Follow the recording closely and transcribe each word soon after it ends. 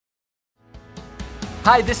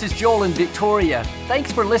Hi, this is Joel and Victoria.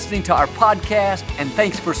 Thanks for listening to our podcast, and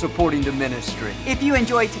thanks for supporting the ministry. If you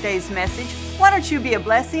enjoyed today's message, why don't you be a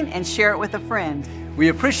blessing and share it with a friend? We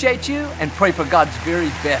appreciate you and pray for God's very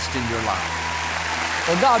best in your life.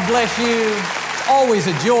 Well, God bless you. It's always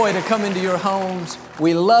a joy to come into your homes.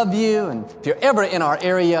 We love you, and if you're ever in our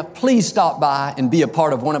area, please stop by and be a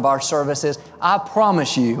part of one of our services. I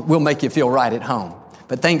promise you, we'll make you feel right at home.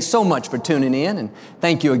 But thanks so much for tuning in, and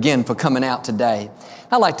thank you again for coming out today.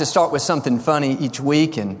 I like to start with something funny each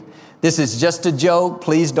week, and this is just a joke.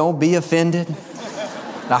 Please don't be offended.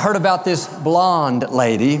 I heard about this blonde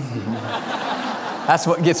lady. That's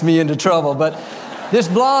what gets me into trouble. But this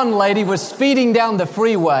blonde lady was speeding down the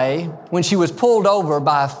freeway when she was pulled over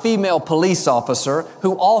by a female police officer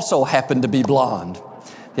who also happened to be blonde.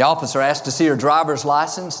 The officer asked to see her driver's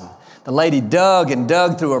license, and the lady dug and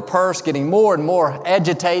dug through her purse, getting more and more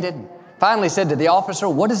agitated. Finally said to the officer,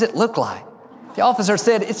 "What does it look like?" The officer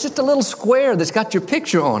said, "It's just a little square that's got your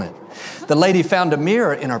picture on it." The lady found a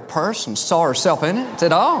mirror in her purse and saw herself in it and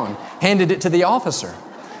said, "Oh," and handed it to the officer.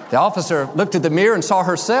 The officer looked at the mirror and saw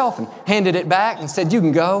herself and handed it back and said, "You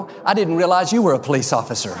can go. I didn't realize you were a police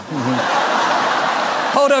officer."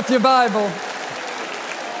 Hold up your Bible.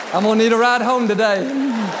 I'm going to need a ride home today.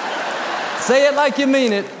 Say it like you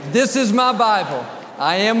mean it. This is my Bible.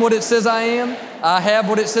 I am what it says I am. I have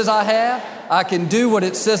what it says I have. I can do what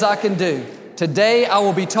it says I can do. Today I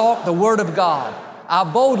will be taught the Word of God. I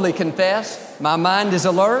boldly confess, my mind is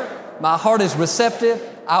alert, my heart is receptive.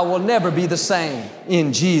 I will never be the same.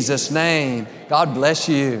 In Jesus' name, God bless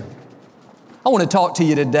you. I want to talk to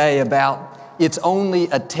you today about it's only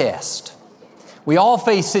a test. We all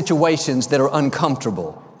face situations that are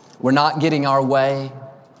uncomfortable. We're not getting our way.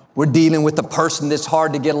 We're dealing with a person that's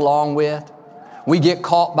hard to get along with. We get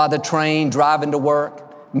caught by the train driving to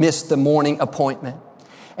work, miss the morning appointment.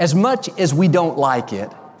 As much as we don't like it,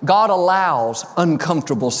 God allows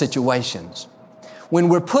uncomfortable situations. When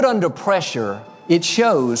we're put under pressure, it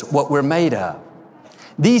shows what we're made of.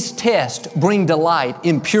 These tests bring to light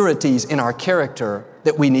impurities in our character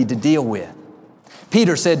that we need to deal with.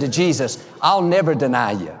 Peter said to Jesus, "I'll never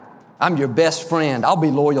deny you. I'm your best friend. I'll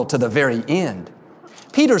be loyal to the very end."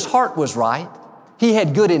 Peter's heart was right. He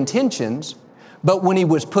had good intentions, but when he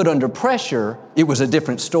was put under pressure, it was a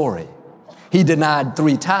different story. He denied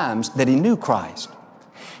 3 times that he knew Christ.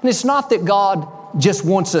 And it's not that God just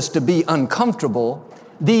wants us to be uncomfortable.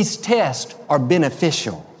 These tests are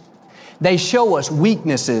beneficial. They show us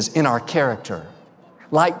weaknesses in our character.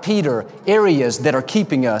 Like Peter, areas that are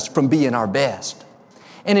keeping us from being our best.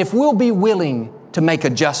 And if we'll be willing to make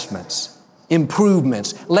adjustments,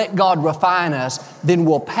 improvements, let God refine us, then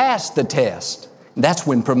we'll pass the test. That's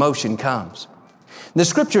when promotion comes. The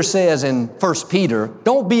scripture says in 1 Peter,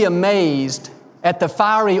 "Don't be amazed at the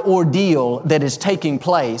fiery ordeal that is taking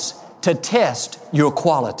place to test your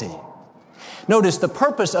quality." Notice the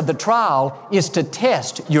purpose of the trial is to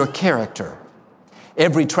test your character.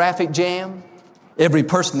 Every traffic jam, every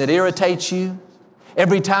person that irritates you,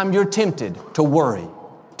 every time you're tempted to worry,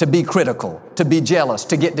 to be critical, to be jealous,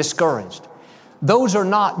 to get discouraged. Those are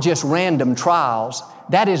not just random trials.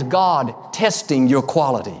 That is God testing your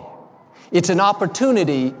quality. It's an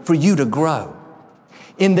opportunity for you to grow.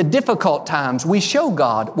 In the difficult times, we show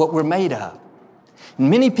God what we're made of.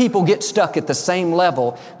 Many people get stuck at the same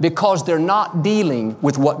level because they're not dealing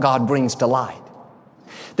with what God brings to light.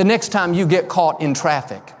 The next time you get caught in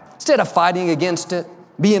traffic, instead of fighting against it,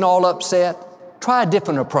 being all upset, try a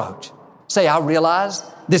different approach. Say, "I realize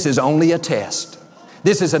this is only a test.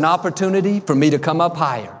 This is an opportunity for me to come up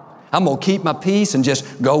higher. I'm going to keep my peace and just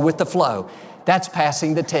go with the flow." That's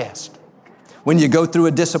passing the test. When you go through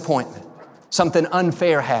a disappointment, something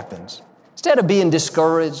unfair happens, instead of being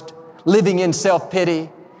discouraged, living in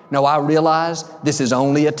self-pity, no, I realize this is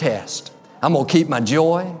only a test. I'm going to keep my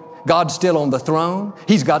joy. God's still on the throne.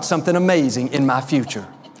 He's got something amazing in my future.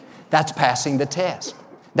 That's passing the test.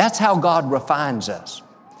 That's how God refines us.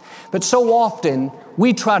 But so often,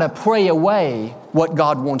 we try to pray away what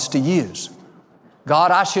God wants to use.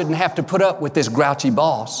 God, I shouldn't have to put up with this grouchy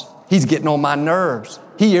boss. He's getting on my nerves.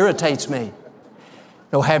 He irritates me.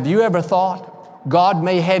 No, have you ever thought God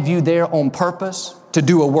may have you there on purpose to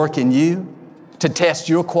do a work in you, to test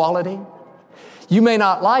your quality? You may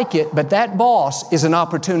not like it, but that boss is an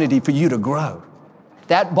opportunity for you to grow.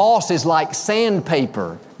 That boss is like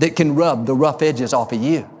sandpaper that can rub the rough edges off of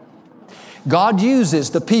you. God uses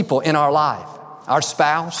the people in our life, our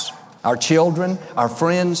spouse, our children, our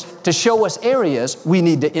friends, to show us areas we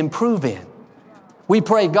need to improve in. We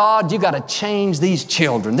pray, God, you got to change these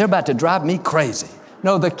children. They're about to drive me crazy.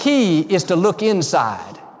 No, the key is to look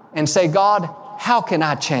inside and say, God, how can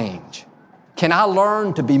I change? Can I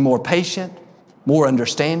learn to be more patient, more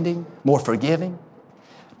understanding, more forgiving?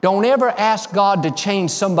 Don't ever ask God to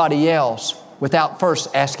change somebody else without first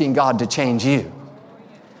asking God to change you.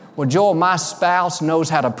 Well, Joel, my spouse knows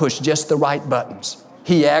how to push just the right buttons.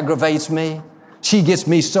 He aggravates me. She gets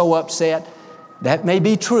me so upset. That may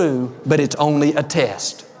be true, but it's only a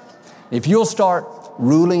test. If you'll start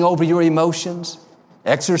ruling over your emotions,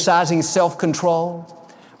 exercising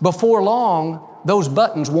self-control, before long, those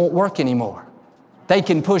buttons won't work anymore. They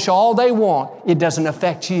can push all they want. It doesn't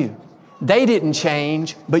affect you. They didn't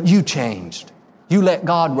change, but you changed. You let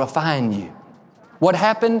God refine you. What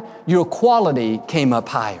happened? Your quality came up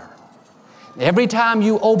higher. Every time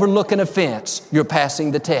you overlook an offense, you're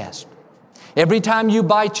passing the test. Every time you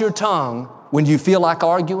bite your tongue when you feel like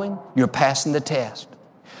arguing, you're passing the test.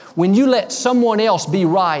 When you let someone else be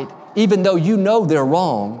right, even though you know they're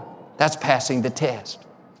wrong, that's passing the test.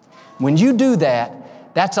 When you do that,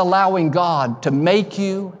 that's allowing God to make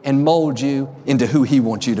you and mold you into who He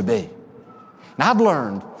wants you to be. And I've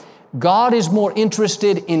learned God is more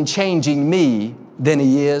interested in changing me than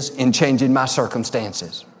He is in changing my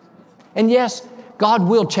circumstances. And yes, God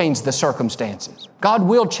will change the circumstances. God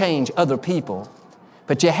will change other people.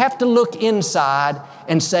 But you have to look inside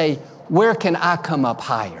and say, where can I come up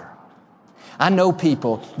higher? I know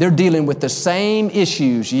people, they're dealing with the same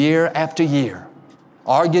issues year after year,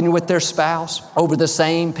 arguing with their spouse over the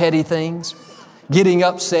same petty things, getting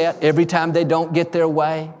upset every time they don't get their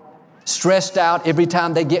way, stressed out every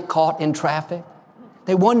time they get caught in traffic.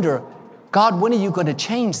 They wonder, God, when are you going to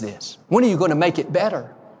change this? When are you going to make it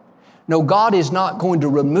better? No, God is not going to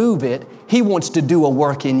remove it. He wants to do a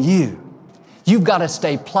work in you. You've got to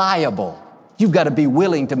stay pliable. You've got to be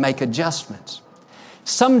willing to make adjustments.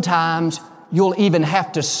 Sometimes you'll even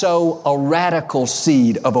have to sow a radical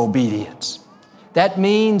seed of obedience. That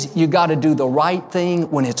means you got to do the right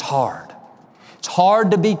thing when it's hard. It's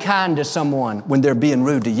hard to be kind to someone when they're being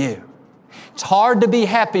rude to you. It's hard to be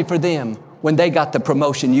happy for them when they got the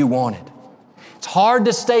promotion you wanted. It's hard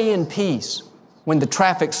to stay in peace when the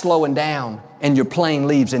traffic's slowing down and your plane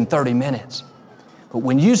leaves in 30 minutes. But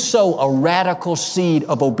when you sow a radical seed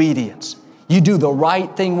of obedience, you do the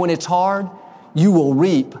right thing when it's hard, you will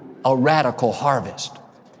reap a radical harvest.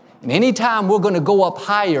 And anytime we're going to go up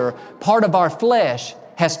higher, part of our flesh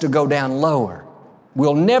has to go down lower.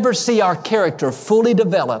 We'll never see our character fully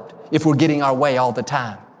developed if we're getting our way all the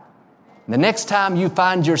time. And the next time you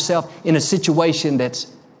find yourself in a situation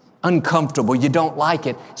that's uncomfortable, you don't like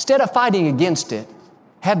it, instead of fighting against it,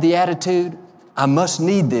 have the attitude, I must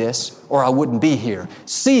need this or I wouldn't be here.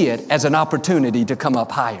 See it as an opportunity to come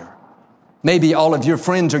up higher. Maybe all of your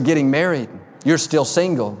friends are getting married. You're still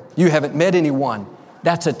single. You haven't met anyone.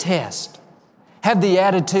 That's a test. Have the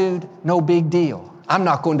attitude, no big deal. I'm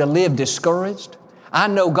not going to live discouraged. I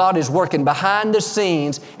know God is working behind the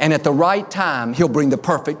scenes, and at the right time, He'll bring the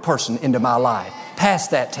perfect person into my life. Pass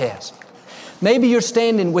that test. Maybe you're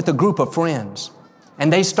standing with a group of friends,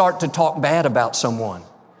 and they start to talk bad about someone,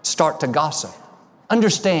 start to gossip.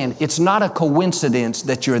 Understand, it's not a coincidence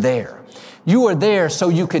that you're there. You are there so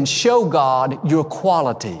you can show God your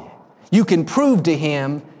quality. You can prove to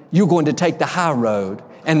Him you're going to take the high road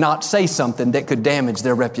and not say something that could damage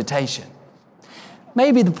their reputation.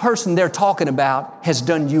 Maybe the person they're talking about has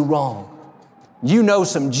done you wrong. You know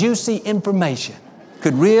some juicy information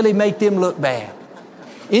could really make them look bad.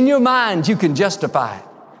 In your mind, you can justify it.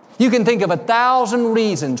 You can think of 1,000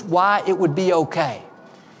 reasons why it would be okay.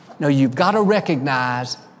 No, you've got to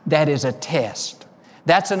recognize that is a test.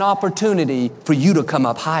 That's an opportunity for you to come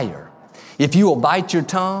up higher. If you will bite your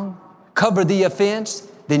tongue, cover the offense,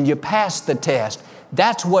 then you pass the test.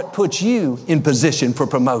 That's what puts you in position for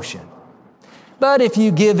promotion. But if you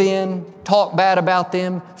give in, talk bad about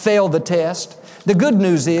them, fail the test, the good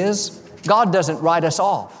news is God doesn't write us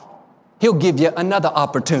off. He'll give you another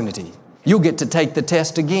opportunity. You'll get to take the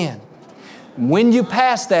test again. When you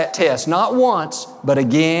pass that test, not once, but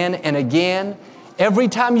again and again, every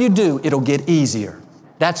time you do, it'll get easier.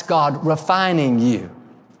 That's God refining you.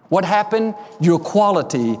 What happened? Your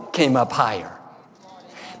quality came up higher.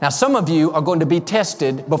 Now, some of you are going to be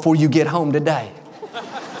tested before you get home today.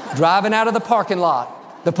 Driving out of the parking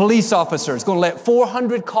lot, the police officer is going to let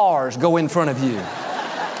 400 cars go in front of you.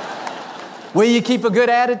 Will you keep a good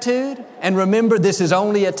attitude and remember this is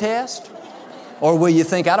only a test? Or will you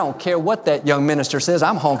think, I don't care what that young minister says,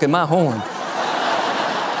 I'm honking my horn.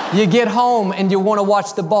 You get home and you want to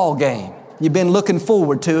watch the ball game. You've been looking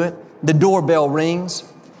forward to it. The doorbell rings.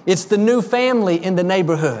 It's the new family in the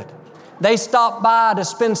neighborhood. They stop by to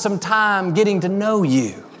spend some time getting to know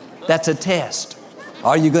you. That's a test.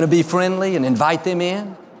 Are you going to be friendly and invite them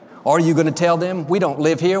in? Or are you going to tell them, we don't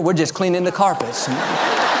live here, we're just cleaning the carpets?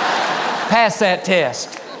 Pass that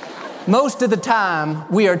test. Most of the time,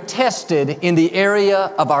 we are tested in the area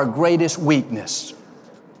of our greatest weakness.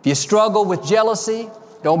 If you struggle with jealousy,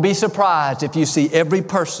 don't be surprised if you see every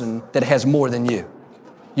person that has more than you.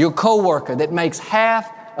 Your coworker that makes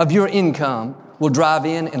half of your income will drive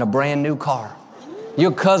in a brand new car.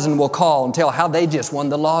 Your cousin will call and tell how they just won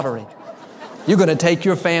the lottery. You're going to take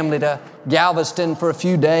your family to Galveston for a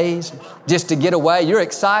few days just to get away. You're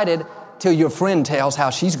excited till your friend tells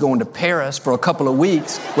how she's going to Paris for a couple of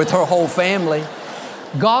weeks with her whole family.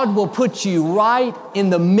 God will put you right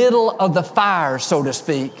in the middle of the fire, so to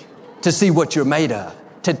speak, to see what you're made of,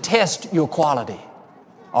 to test your quality.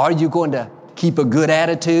 Are you going to keep a good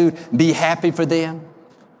attitude, be happy for them?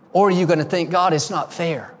 Or are you going to think, God, it's not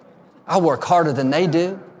fair. I work harder than they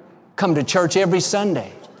do, come to church every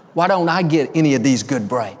Sunday. Why don't I get any of these good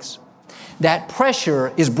breaks? That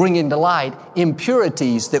pressure is bringing to light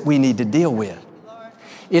impurities that we need to deal with.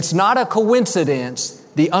 It's not a coincidence,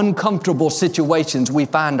 the uncomfortable situations we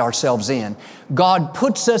find ourselves in. God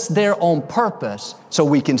puts us there on purpose so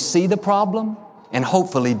we can see the problem and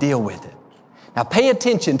hopefully deal with it. Now pay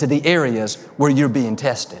attention to the areas where you're being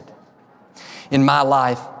tested. In my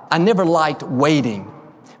life, I never liked waiting,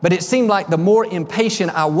 but it seemed like the more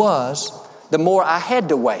impatient I was, the more I had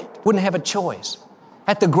to wait. Wouldn't have a choice.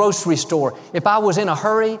 At the grocery store, if I was in a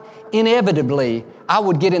hurry, inevitably, I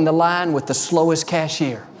would get in the line with the slowest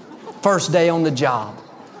cashier. First day on the job.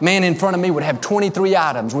 Man in front of me would have 23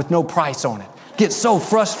 items with no price on it. Get so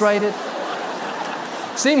frustrated.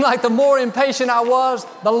 Seemed like the more impatient I was,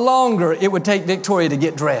 the longer it would take Victoria to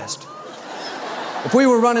get dressed. If we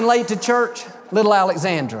were running late to church, little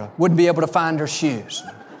Alexandra wouldn't be able to find her shoes.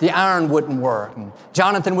 The iron wouldn't work. And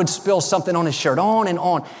Jonathan would spill something on his shirt, on and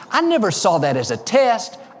on. I never saw that as a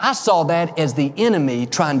test. I saw that as the enemy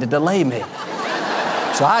trying to delay me.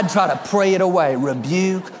 So I'd try to pray it away,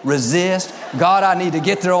 rebuke, resist. God, I need to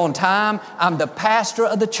get there on time. I'm the pastor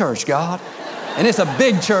of the church, God. And it's a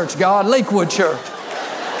big church, God, Lakewood Church.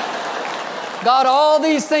 God, all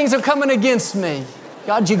these things are coming against me.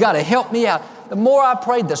 God, you got to help me out. The more I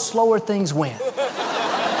prayed, the slower things went.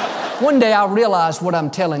 One day I realized what I'm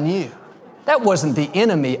telling you. That wasn't the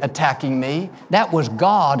enemy attacking me. That was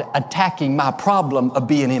God attacking my problem of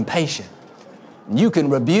being impatient. You can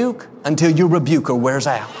rebuke until your rebuker wears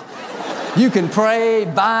out. You can pray,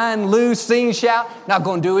 bind, loose, sing, shout. Not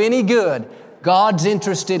going to do any good. God's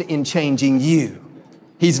interested in changing you.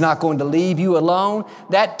 He's not going to leave you alone.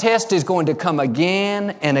 That test is going to come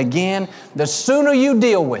again and again. The sooner you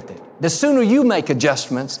deal with it, the sooner you make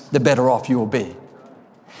adjustments, the better off you'll be.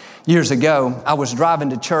 Years ago, I was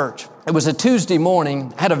driving to church. It was a Tuesday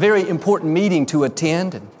morning. I had a very important meeting to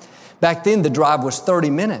attend. And back then, the drive was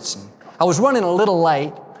 30 minutes. And I was running a little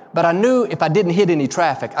late, but I knew if I didn't hit any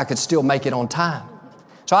traffic, I could still make it on time.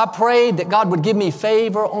 So I prayed that God would give me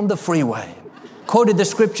favor on the freeway. Quoted the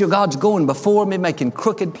scripture, God's going before me, making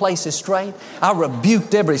crooked places straight. I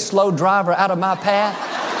rebuked every slow driver out of my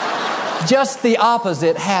path. Just the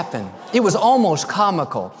opposite happened. It was almost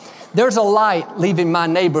comical. There's a light leaving my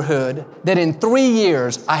neighborhood that in 3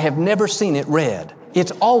 years, I have never seen it red.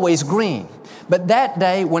 It's always green. But that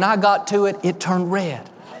day, when I got to it, it turned red.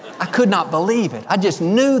 I could not believe it. I just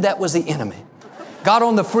knew that was the enemy. Got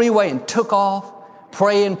on the freeway and took off,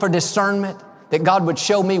 praying for discernment, that God would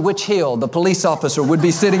show me which hill the police officer would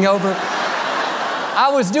be sitting over.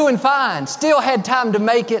 I was doing fine, still had time to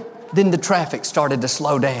make it. Then the traffic started to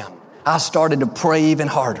slow down. I started to pray even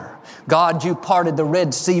harder. God, you parted the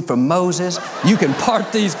Red Sea for Moses. You can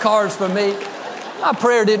part these cars for me. My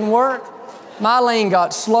prayer didn't work. My lane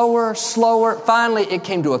got slower. Finally, it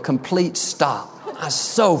came to a complete stop. I was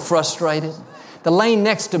so frustrated. The lane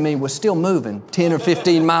next to me was still moving 10 or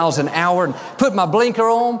 15 miles an hour and put my blinker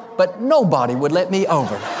on, but nobody would let me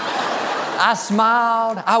over. I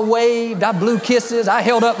smiled, I waved, I blew kisses, I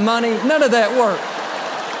held up money. None of that worked.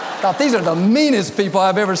 Thought these are the meanest people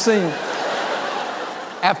I've ever seen.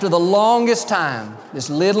 After the longest time, this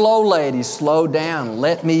little old lady slowed down and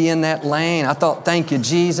let me in that lane. I thought, thank you,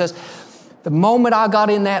 Jesus. The moment I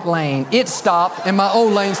got in that lane, it stopped and my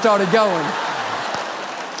old lane started going.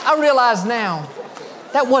 I realize now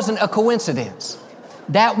that wasn't a coincidence.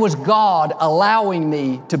 That was God allowing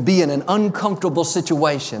me to be in an uncomfortable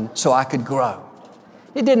situation so I could grow.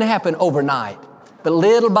 It didn't happen overnight, but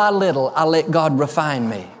little by little, I let God refine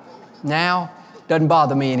me. Now, doesn't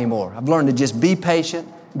bother me anymore. I've learned to just be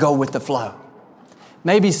patient, go with the flow.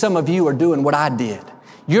 Maybe some of you are doing what I did.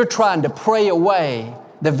 You're trying to pray away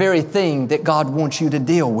the very thing that God wants you to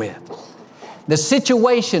deal with. The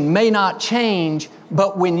situation may not change,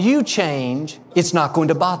 But when you change, it's not going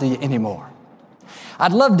to bother you anymore.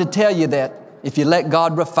 I'd love to tell you that if you let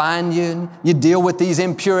God refine you and you deal with these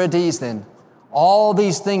impurities, then all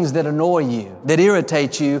these things that annoy you, that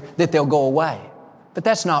irritate you, that they'll go away. But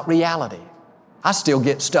that's not reality. I still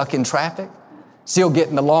get stuck in traffic, still get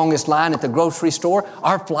in the longest line at the grocery store.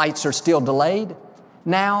 Our flights are still delayed.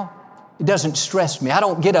 Now, it doesn't stress me. I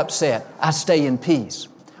don't get upset. I stay in peace.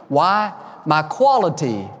 Why? My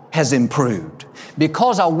quality has improved.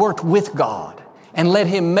 Because I worked with God and let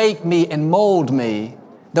Him make me and mold me,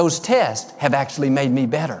 those tests have actually made me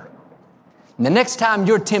better. And the next time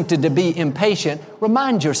you're tempted to be impatient,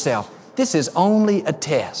 remind yourself, this is only a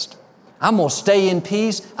test. I'm going to stay in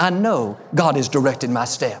peace. I know God has directed my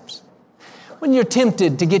steps. When you're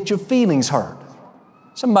tempted to get your feelings hurt,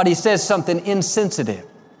 somebody says something insensitive,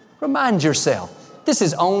 remind yourself, this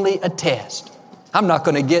is only a test. I'm not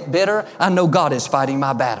going to get bitter. I know God is fighting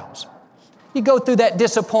my battles. You go through that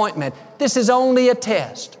disappointment. This is only a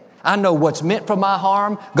test. I know what's meant for my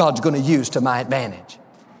harm, God's going to use to my advantage.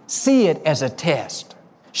 See it as a test.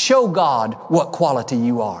 Show God what quality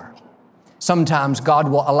you are. Sometimes God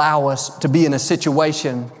will allow us to be in a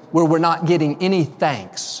situation where we're not getting any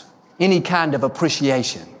thanks, any kind of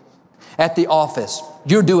appreciation. At the office,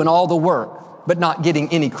 you're doing all the work, but not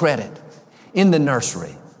getting any credit. In the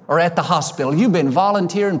nursery or at the hospital, you've been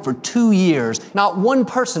volunteering for 2 years. Not one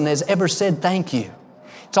person has ever said thank you.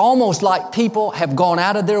 It's almost like people have gone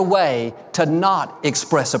out of their way to not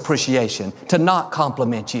express appreciation, to not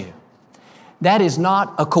compliment you. That is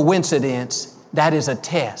not a coincidence. That is a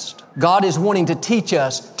test. God is wanting to teach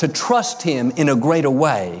us to trust Him in a greater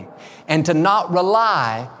way and to not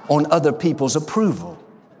rely on other people's approval.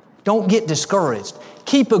 Don't get discouraged.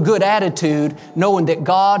 Keep a good attitude knowing that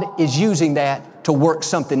God is using that to work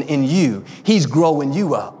something in you. He's growing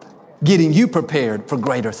you up, getting you prepared for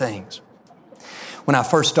greater things. When I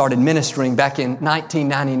first started ministering back in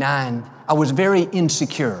 1999, I was very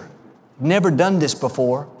insecure. Never done this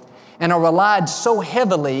before. And I relied so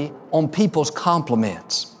heavily on people's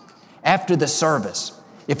compliments. After the service,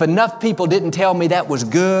 if enough people didn't tell me that was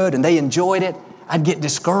good and they enjoyed it, I'd get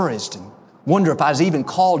discouraged and wonder if I was even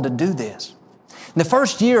called to do this. In the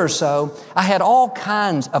first year or so, I had all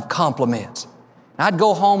kinds of compliments. I'd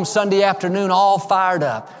go home Sunday afternoon all fired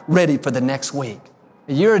up, ready for the next week.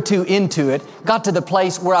 A year or two into it, got to the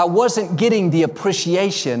place where I wasn't getting the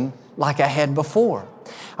appreciation like I had before.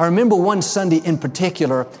 I remember one Sunday in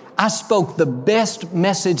particular, I spoke the best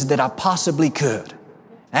message that I possibly could.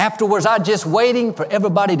 Afterwards, I was just waiting for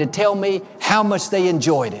everybody to tell me how much they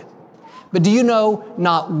enjoyed it. But do you know,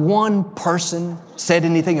 not one person said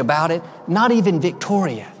anything about it, not even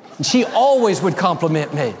Victoria. And she always would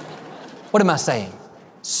compliment me. What am I saying?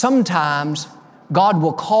 Sometimes God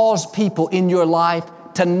will cause people in your life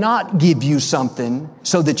to not give you something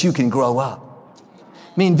so that you can grow up.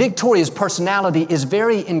 I mean, Victoria's personality is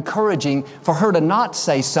very encouraging. For her to not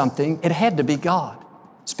say something, it had to be God,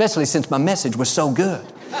 especially since my message was so good.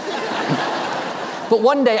 But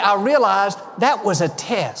one day I realized that was a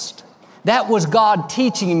test. That was God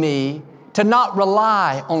teaching me to not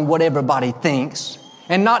rely on what everybody thinks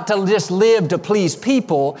and not to just live to please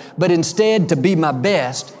people, but instead to be my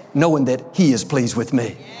best, knowing that He is pleased with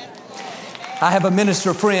me. I have a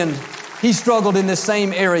minister friend. He struggled in this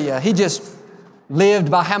same area. He just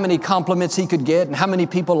lived by how many compliments he could get and how many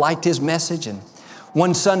people liked his message. And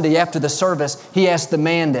one Sunday after the service, he asked the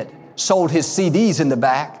man that sold his CDs in the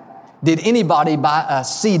back, did anybody buy a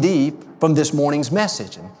CD from this morning's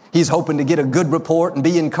message? And he's hoping to get a good report and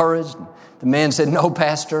be encouraged. The man said, no,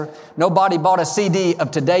 Pastor, nobody bought a CD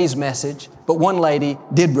of today's message, but one lady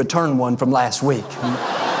did return one from last week.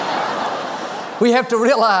 We have to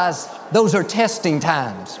realize those are testing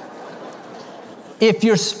times. If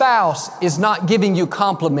your spouse is not giving you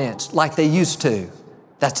compliments like they used to,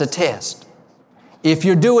 that's a test. If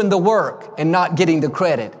you're doing the work and not getting the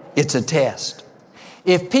credit, it's a test.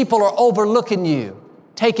 If people are overlooking you,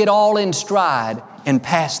 take it all in stride and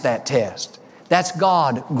pass that test. That's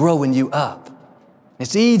God growing you up.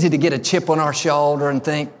 It's easy to get a chip on our shoulder and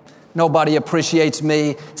think, nobody appreciates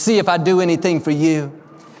me. See if I do anything for you.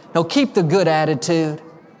 No, keep the good attitude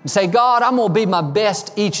and say, God, I'm going to be my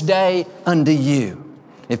best each day unto you.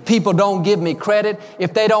 If people don't give me credit,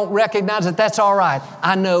 if they don't recognize it, that's all right.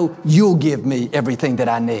 I know you'll give me everything that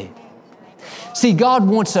I need. See, God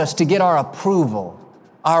wants us to get our approval,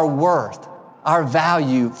 our worth, our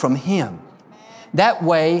value from Him. That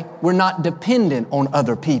way, we're not dependent on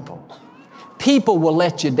other people. People will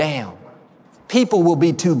let you down. People will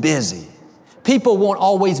be too busy. People won't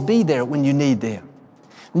always be there when you need them.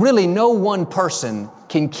 Really, no one person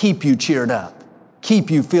can keep you cheered up, keep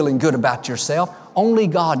you feeling good about yourself. Only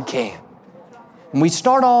God can. And we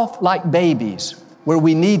start off like babies, where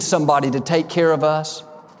we need somebody to take care of us,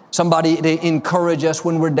 somebody to encourage us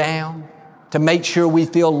when we're down, to make sure we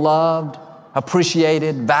feel loved,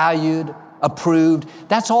 appreciated, valued, approved.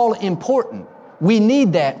 That's all important. We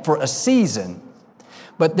need that for a season.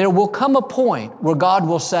 But there will come a point where God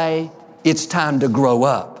will say, it's time to grow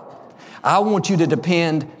up. I want you to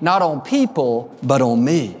depend not on people, but on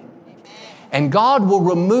me. And God will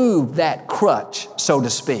remove that crutch, so to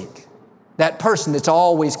speak. That person that's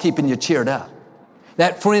always keeping you cheered up.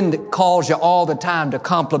 That friend that calls you all the time to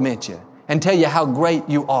compliment you and tell you how great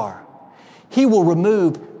you are. He will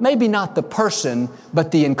remove maybe not the person,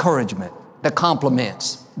 but the encouragement, the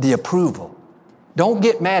compliments, the approval. Don't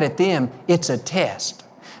get mad at them. It's a test.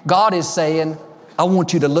 God is saying, I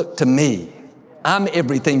want you to look to me. I'm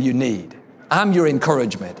everything you need. I'm your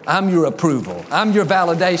encouragement. I'm your approval. I'm your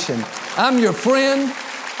validation. I'm your friend.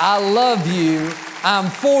 I love you. I'm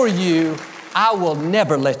for you. I will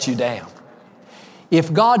never let you down.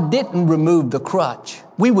 If God didn't remove the crutch,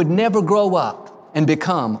 we would never grow up and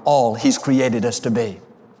become all He's created us to be.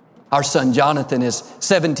 Our son Jonathan is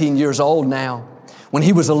 17 years old now. When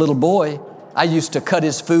he was a little boy, I used to cut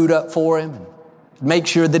his food up for him, and make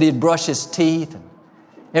sure that he'd brush his teeth. And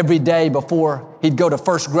every day before he'd go to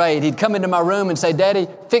first grade, he'd come into my room and say, Daddy,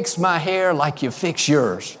 fix my hair like you fix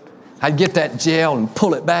yours. I'd get that gel and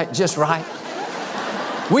pull it back just right.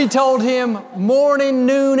 We told him morning,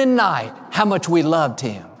 noon, and night how much we loved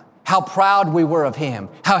him, how proud we were of him,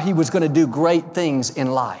 how he was going to do great things in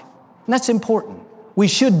life. And that's important. We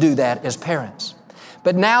should do that as parents.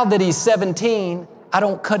 But now that he's 17, I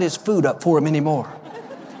don't cut his food up for him anymore.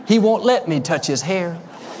 He won't let me touch his hair.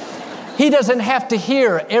 He doesn't have to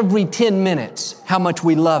hear every 10 minutes how much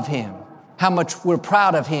we love him, how much we're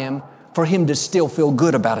proud of him, for him to still feel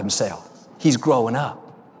good about himself. He's growing up.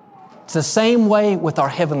 It's the same way with our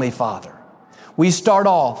Heavenly Father. We start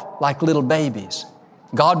off like little babies.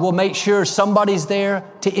 God will make sure somebody's there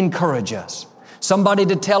to encourage us, somebody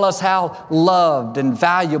to tell us how loved and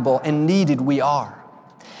valuable and needed we are.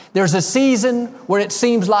 There's a season where it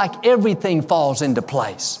seems like everything falls into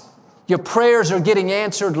place. Your prayers are getting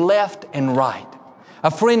answered left and right.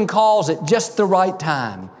 A friend calls at just the right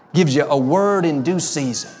time, gives you a word in due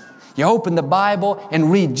season. You open the Bible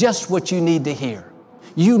and read just what you need to hear.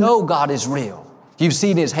 You know God is real. You've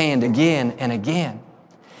seen His hand again and again.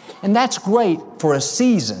 And that's great for a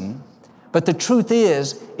season, but the truth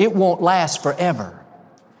is, it won't last forever.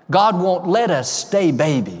 God won't let us stay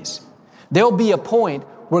babies. There'll be a point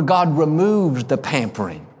where God removes the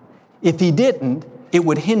pampering. If He didn't, it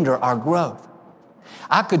would hinder our growth.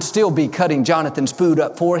 I could still be cutting Jonathan's food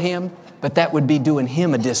up for him, but that would be doing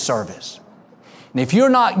him a disservice. And if you're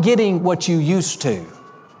not getting what you used to,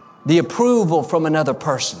 the approval from another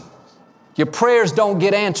person, your prayers don't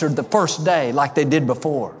get answered the first day like they did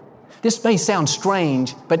before. This may sound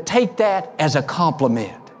strange, but take that as a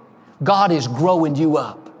compliment. God is growing you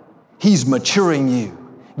up. He's maturing you,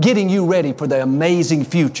 getting you ready for the amazing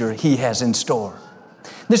future He has in store.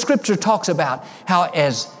 The Scripture talks about how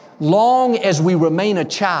as long as we remain a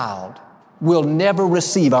child, we'll never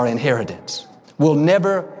receive our inheritance. We'll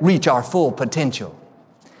never reach our full potential.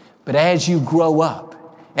 But as you grow up,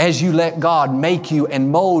 as you let God make you and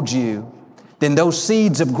mold you, then those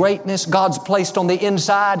seeds of greatness God's placed on the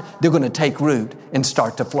inside, they're going to take root and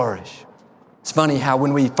start to flourish. It's funny how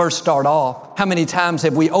when we first start off, how many times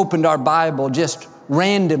have we opened our Bible just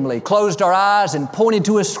randomly, closed our eyes and pointed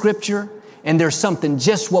to a scripture, and there's something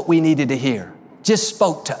just what we needed to hear, just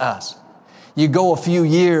spoke to us. You go a few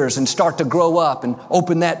years and start to grow up and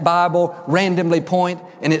open that Bible, randomly point,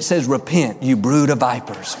 and it says, repent, you brood of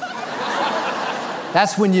vipers.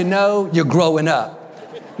 That's when you know you're growing up.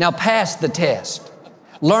 Now pass the test.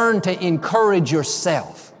 Learn to encourage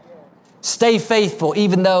yourself. Stay faithful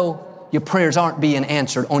even though your prayers aren't being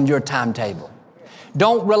answered on your timetable.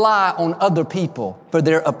 Don't rely on other people for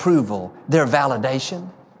their approval, their validation.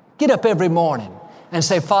 Get up every morning and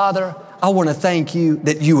say, Father, I want to thank you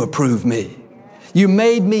that you approve me. You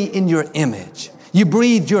made me in your image. You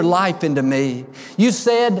breathed your life into me. You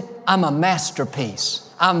said, I'm a masterpiece.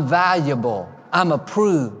 I'm valuable. I'm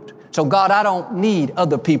approved. So God, I don't need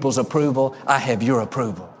other people's approval. I have your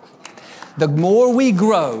approval. The more we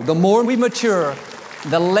grow, the more we mature,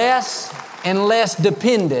 the less and less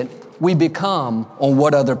dependent we become on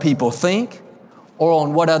what other people think or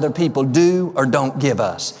on what other people do or don't give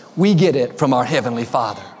us. We get it from our Heavenly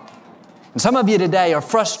Father. And some of you today are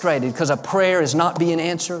frustrated because a prayer is not being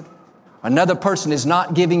answered. Another person is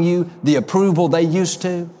not giving you the approval they used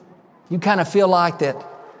to. You kind of feel like that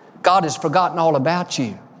God has forgotten all about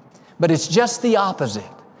you. But it's just the opposite.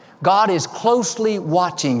 God is closely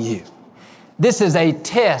watching you. This is a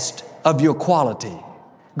test of your quality.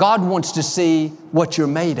 God wants to see what you're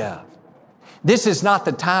made of. This is not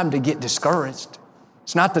the time to get discouraged.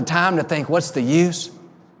 It's not the time to think, what's the use?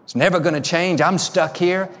 It's never going to change. I'm stuck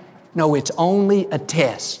here. No, it's only a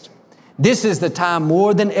test. This is the time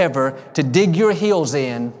more than ever to dig your heels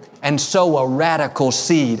in and sow a radical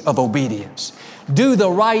seed of obedience. Do the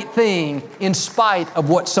right thing in spite of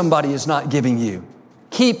what somebody is not giving you.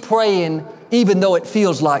 Keep praying even though it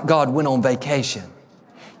feels like God went on vacation.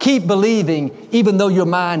 Keep believing even though your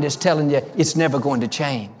mind is telling you it's never going to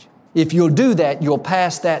change. If you'll do that, you'll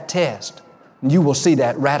pass that test and you will see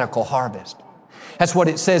that radical harvest. That's what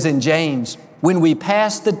it says in James. When we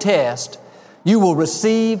pass the test, you will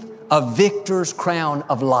receive a victor's crown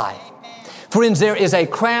of life. Friends, there is a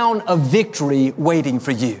crown of victory waiting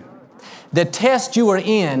for you. The test you are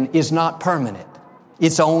in is not permanent.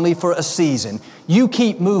 It's only for a season. You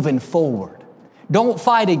keep moving forward. Don't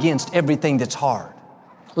fight against everything that's hard.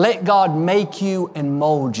 Let God make you and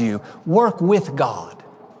mold you. Work with God.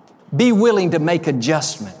 Be willing to make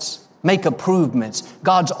adjustments, make improvements.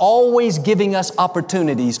 God's always giving us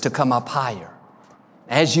opportunities to come up higher.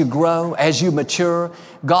 As you grow, as you mature,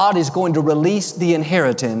 God is going to release the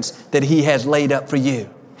inheritance that He has laid up for you.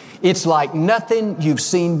 It's like nothing you've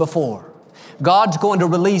seen before. God's going to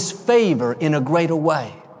release favor in a greater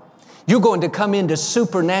way. You're going to come into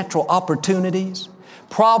supernatural opportunities.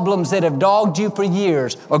 Problems that have dogged you for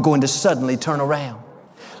years are going to suddenly turn around.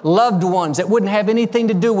 Loved ones that wouldn't have anything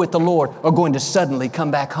to do with the Lord are going to suddenly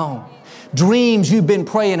come back home. Dreams you've been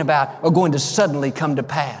praying about are going to suddenly come to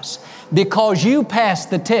pass. Because you passed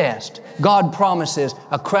the test, God promises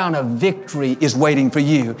a crown of victory is waiting for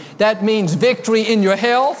you. That means victory in your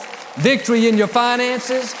health, victory in your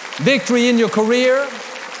finances, victory in your career,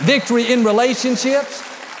 victory in relationships.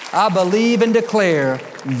 I believe and declare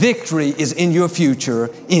victory is in your future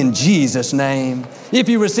in Jesus' name. If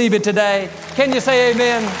you receive it today, can you say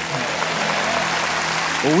amen?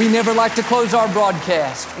 Well, we never like to close our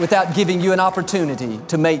broadcast without giving you an opportunity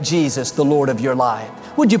to make Jesus the Lord of your life.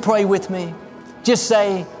 Would you pray with me? Just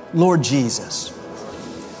say, Lord Jesus,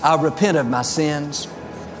 I repent of my sins.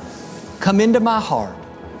 Come into my heart.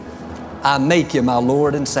 I make you my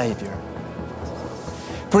Lord and Savior.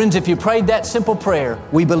 Friends, if you prayed that simple prayer,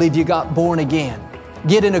 we believe you got born again.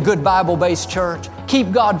 Get in a good Bible-based church.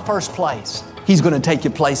 Keep God first place. He's going to take you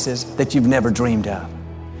places that you've never dreamed of.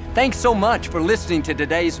 Thanks so much for listening to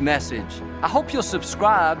today's message. I hope you'll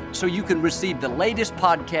subscribe so you can receive the latest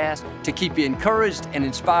podcast to keep you encouraged and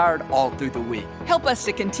inspired all through the week. Help us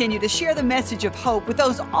to continue to share the message of hope with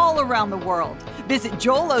those all around the world. Visit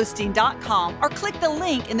joelosteen.com or click the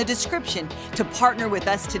link in the description to partner with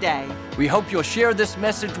us today. We hope you'll share this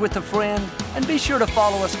message with a friend and be sure to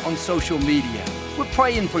follow us on social media. We're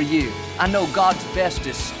praying for you. I know God's best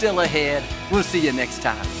is still ahead. We'll see you next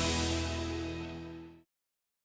time.